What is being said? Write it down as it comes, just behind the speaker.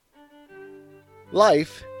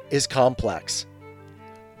Life is complex.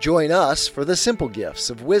 Join us for the simple gifts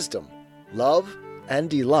of wisdom, love, and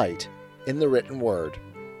delight in the written word.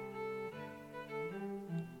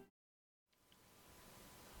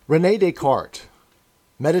 René Descartes,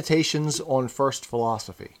 Meditations on First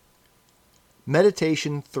Philosophy.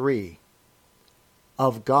 Meditation 3.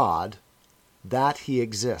 Of God, that He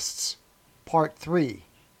exists. Part 3.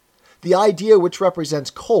 The idea which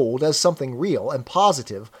represents cold as something real and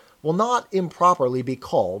positive will not improperly be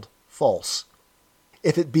called false,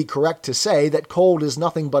 if it be correct to say that cold is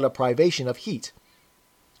nothing but a privation of heat,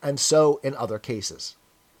 and so in other cases.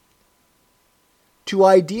 To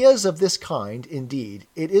ideas of this kind, indeed,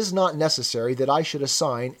 it is not necessary that I should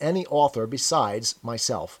assign any author besides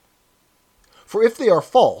myself. For if they are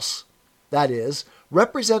false, that is,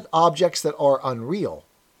 represent objects that are unreal,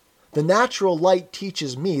 the natural light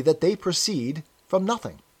teaches me that they proceed from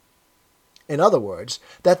nothing. In other words,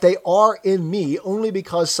 that they are in me only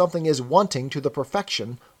because something is wanting to the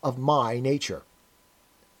perfection of my nature.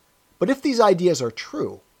 But if these ideas are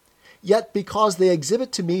true, yet because they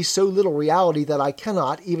exhibit to me so little reality that I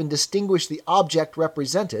cannot even distinguish the object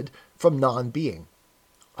represented from non-being,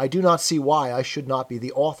 I do not see why I should not be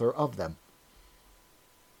the author of them.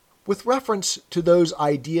 With reference to those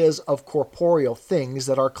ideas of corporeal things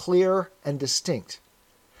that are clear and distinct,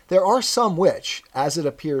 there are some which, as it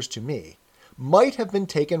appears to me, might have been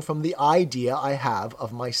taken from the idea I have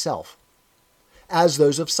of myself, as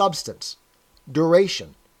those of substance,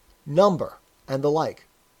 duration, number, and the like.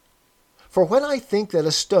 For when I think that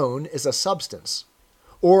a stone is a substance,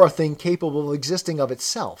 or a thing capable of existing of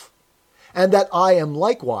itself, and that I am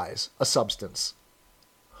likewise a substance,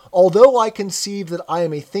 although I conceive that I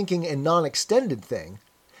am a thinking and non-extended thing,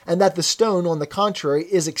 and that the stone, on the contrary,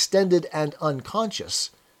 is extended and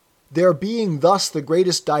unconscious, there being thus the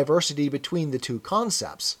greatest diversity between the two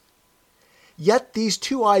concepts, yet these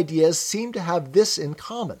two ideas seem to have this in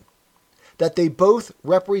common, that they both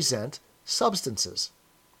represent substances.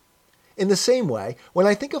 In the same way, when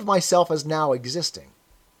I think of myself as now existing,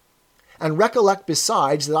 and recollect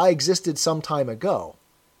besides that I existed some time ago,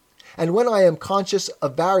 and when I am conscious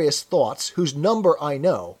of various thoughts whose number I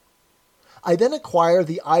know, I then acquire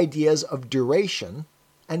the ideas of duration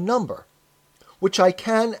and number, which I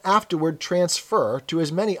can afterward transfer to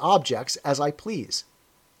as many objects as I please.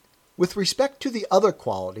 With respect to the other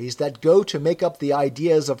qualities that go to make up the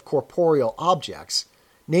ideas of corporeal objects,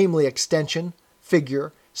 namely extension,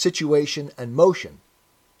 figure, situation, and motion,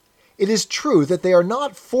 it is true that they are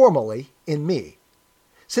not formally in me,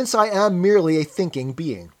 since I am merely a thinking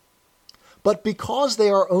being. But because they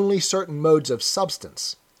are only certain modes of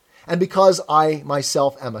substance, and because I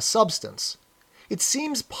myself am a substance, it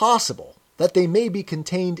seems possible that they may be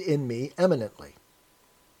contained in me eminently.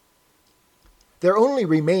 There only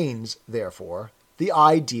remains, therefore, the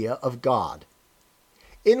idea of God,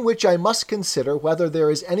 in which I must consider whether there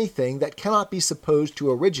is anything that cannot be supposed to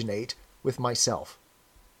originate with myself.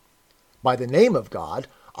 By the name of God,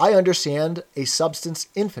 I understand a substance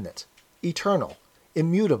infinite, eternal,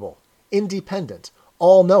 immutable, independent,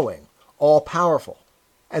 all-knowing, all-powerful,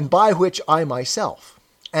 and by which I myself,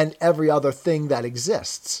 and every other thing that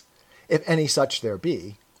exists, if any such there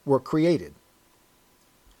be, were created.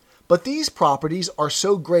 But these properties are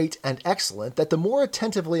so great and excellent that the more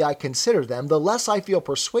attentively I consider them, the less I feel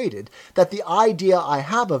persuaded that the idea I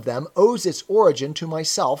have of them owes its origin to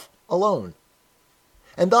myself alone.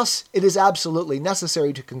 And thus it is absolutely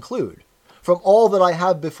necessary to conclude, from all that I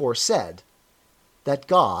have before said, that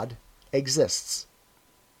God exists.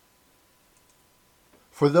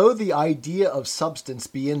 For though the idea of substance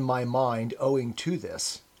be in my mind owing to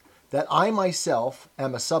this, that I myself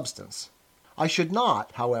am a substance, I should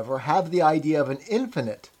not, however, have the idea of an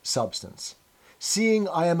infinite substance, seeing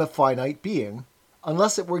I am a finite being,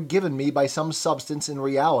 unless it were given me by some substance in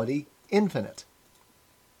reality infinite.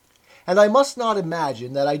 And I must not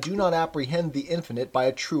imagine that I do not apprehend the infinite by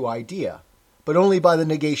a true idea, but only by the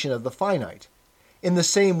negation of the finite, in the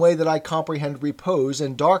same way that I comprehend repose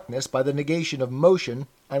and darkness by the negation of motion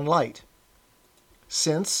and light.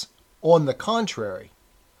 Since, on the contrary,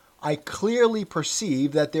 I clearly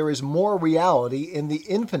perceive that there is more reality in the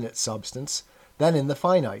infinite substance than in the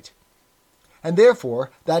finite, and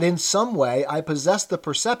therefore that in some way I possess the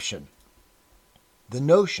perception, the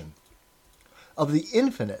notion, of the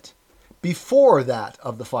infinite before that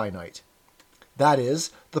of the finite, that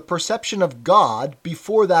is, the perception of God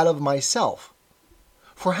before that of myself.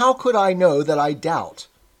 For how could I know that I doubt,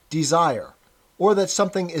 desire, or that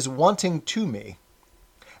something is wanting to me,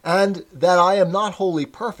 and that I am not wholly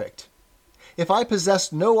perfect, if I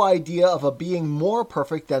possessed no idea of a being more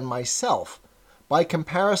perfect than myself, by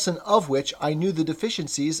comparison of which I knew the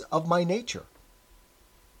deficiencies of my nature.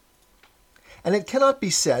 And it cannot be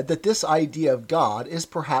said that this idea of God is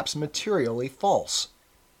perhaps materially false,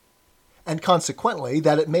 and consequently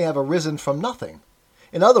that it may have arisen from nothing.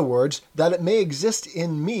 In other words, that it may exist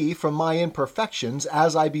in me from my imperfections,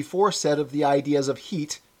 as I before said of the ideas of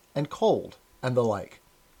heat and cold and the like.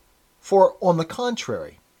 For, on the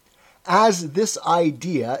contrary, as this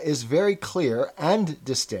idea is very clear and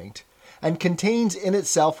distinct, and contains in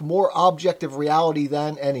itself more objective reality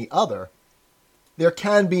than any other, there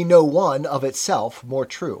can be no one of itself more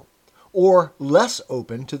true, or less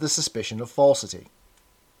open to the suspicion of falsity.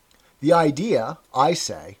 The idea, I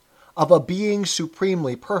say, of a being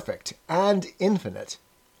supremely perfect and infinite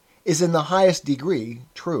is in the highest degree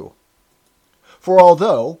true. For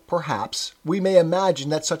although, perhaps, we may imagine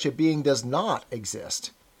that such a being does not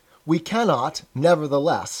exist, we cannot,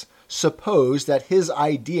 nevertheless, suppose that his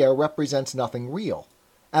idea represents nothing real,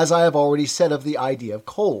 as I have already said of the idea of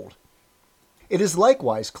cold. It is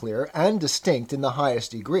likewise clear and distinct in the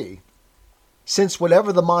highest degree, since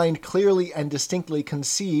whatever the mind clearly and distinctly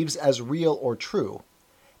conceives as real or true,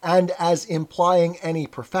 and as implying any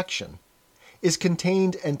perfection, is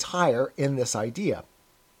contained entire in this idea.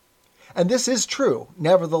 And this is true,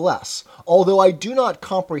 nevertheless, although I do not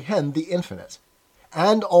comprehend the infinite,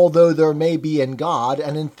 and although there may be in God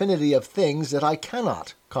an infinity of things that I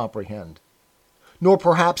cannot comprehend, nor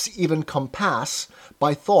perhaps even compass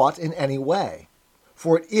by thought in any way.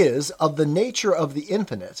 For it is of the nature of the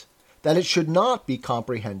infinite that it should not be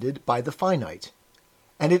comprehended by the finite.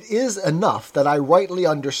 And it is enough that I rightly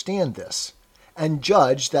understand this, and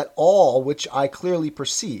judge that all which I clearly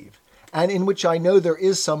perceive, and in which I know there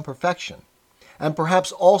is some perfection, and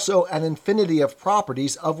perhaps also an infinity of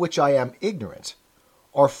properties of which I am ignorant,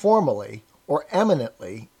 are formally or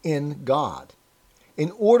eminently in God,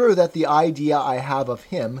 in order that the idea I have of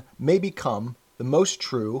him may become the most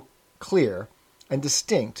true, clear, and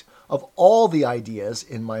distinct of all the ideas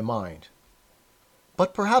in my mind.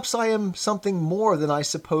 But perhaps I am something more than I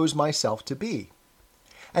suppose myself to be,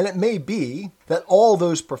 and it may be that all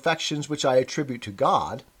those perfections which I attribute to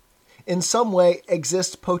God in some way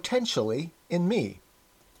exist potentially in me,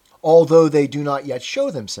 although they do not yet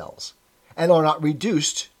show themselves, and are not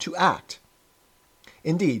reduced to act.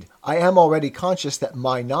 Indeed, I am already conscious that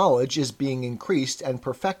my knowledge is being increased and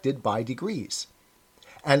perfected by degrees,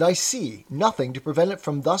 and I see nothing to prevent it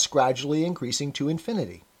from thus gradually increasing to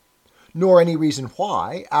infinity, nor any reason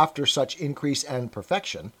why, after such increase and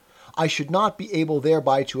perfection, I should not be able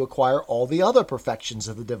thereby to acquire all the other perfections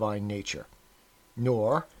of the divine nature,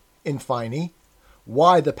 nor, in fine,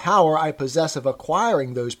 why the power I possess of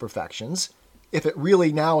acquiring those perfections, if it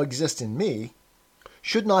really now exists in me,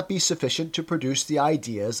 should not be sufficient to produce the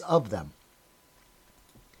ideas of them.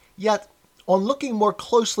 Yet, on looking more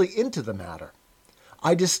closely into the matter,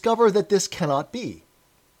 I discover that this cannot be.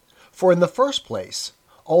 For in the first place,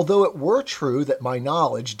 although it were true that my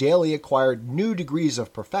knowledge daily acquired new degrees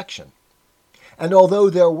of perfection, and although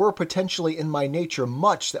there were potentially in my nature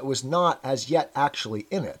much that was not as yet actually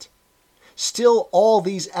in it, still all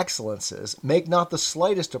these excellences make not the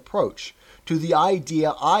slightest approach to the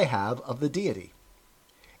idea I have of the deity,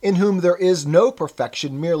 in whom there is no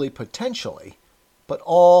perfection merely potentially, but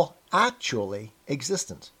all actually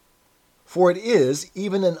existent. For it is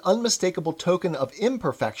even an unmistakable token of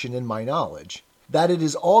imperfection in my knowledge that it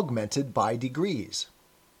is augmented by degrees.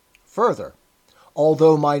 Further,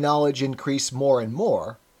 although my knowledge increase more and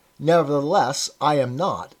more, nevertheless I am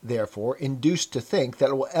not, therefore, induced to think that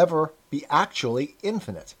it will ever be actually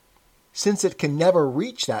infinite, since it can never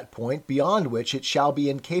reach that point beyond which it shall be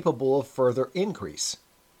incapable of further increase.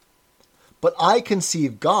 But I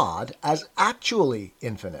conceive God as actually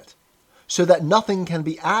infinite, so that nothing can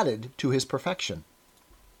be added to his perfection.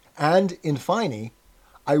 And, in fine,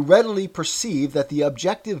 I readily perceive that the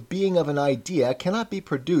objective being of an idea cannot be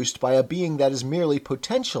produced by a being that is merely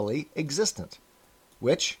potentially existent,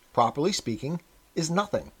 which, properly speaking, is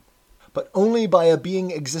nothing, but only by a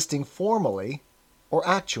being existing formally or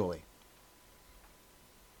actually.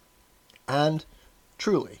 And,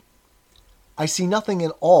 truly, I see nothing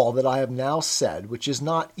in all that I have now said which is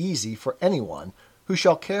not easy for anyone who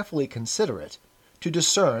shall carefully consider it to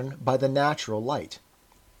discern by the natural light.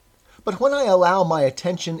 But when I allow my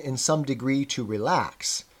attention in some degree to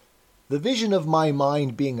relax, the vision of my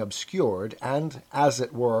mind being obscured and, as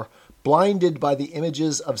it were, blinded by the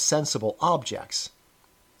images of sensible objects,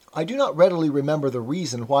 I do not readily remember the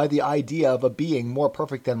reason why the idea of a being more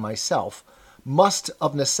perfect than myself must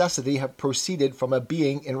of necessity have proceeded from a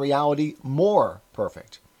being in reality more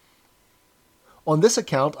perfect. On this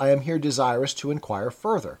account I am here desirous to inquire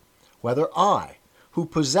further, whether I, who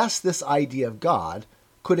possess this idea of God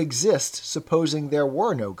could exist supposing there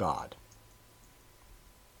were no God.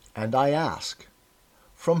 And I ask,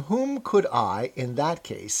 from whom could I, in that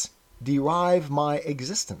case, derive my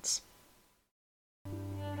existence?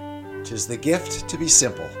 'Tis the gift to be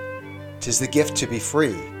simple. 'Tis the gift to be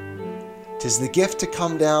free. 'Tis the gift to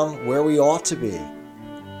come down where we ought to be.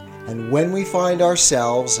 And when we find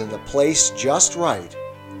ourselves in the place just right,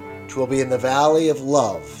 'twill be in the valley of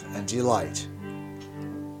love and delight.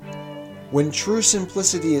 When true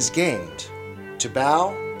simplicity is gained, to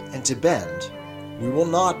bow and to bend, we will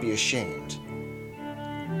not be ashamed.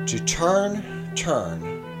 To turn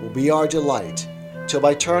will be our delight, till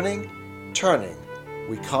by turning,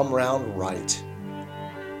 we come round right.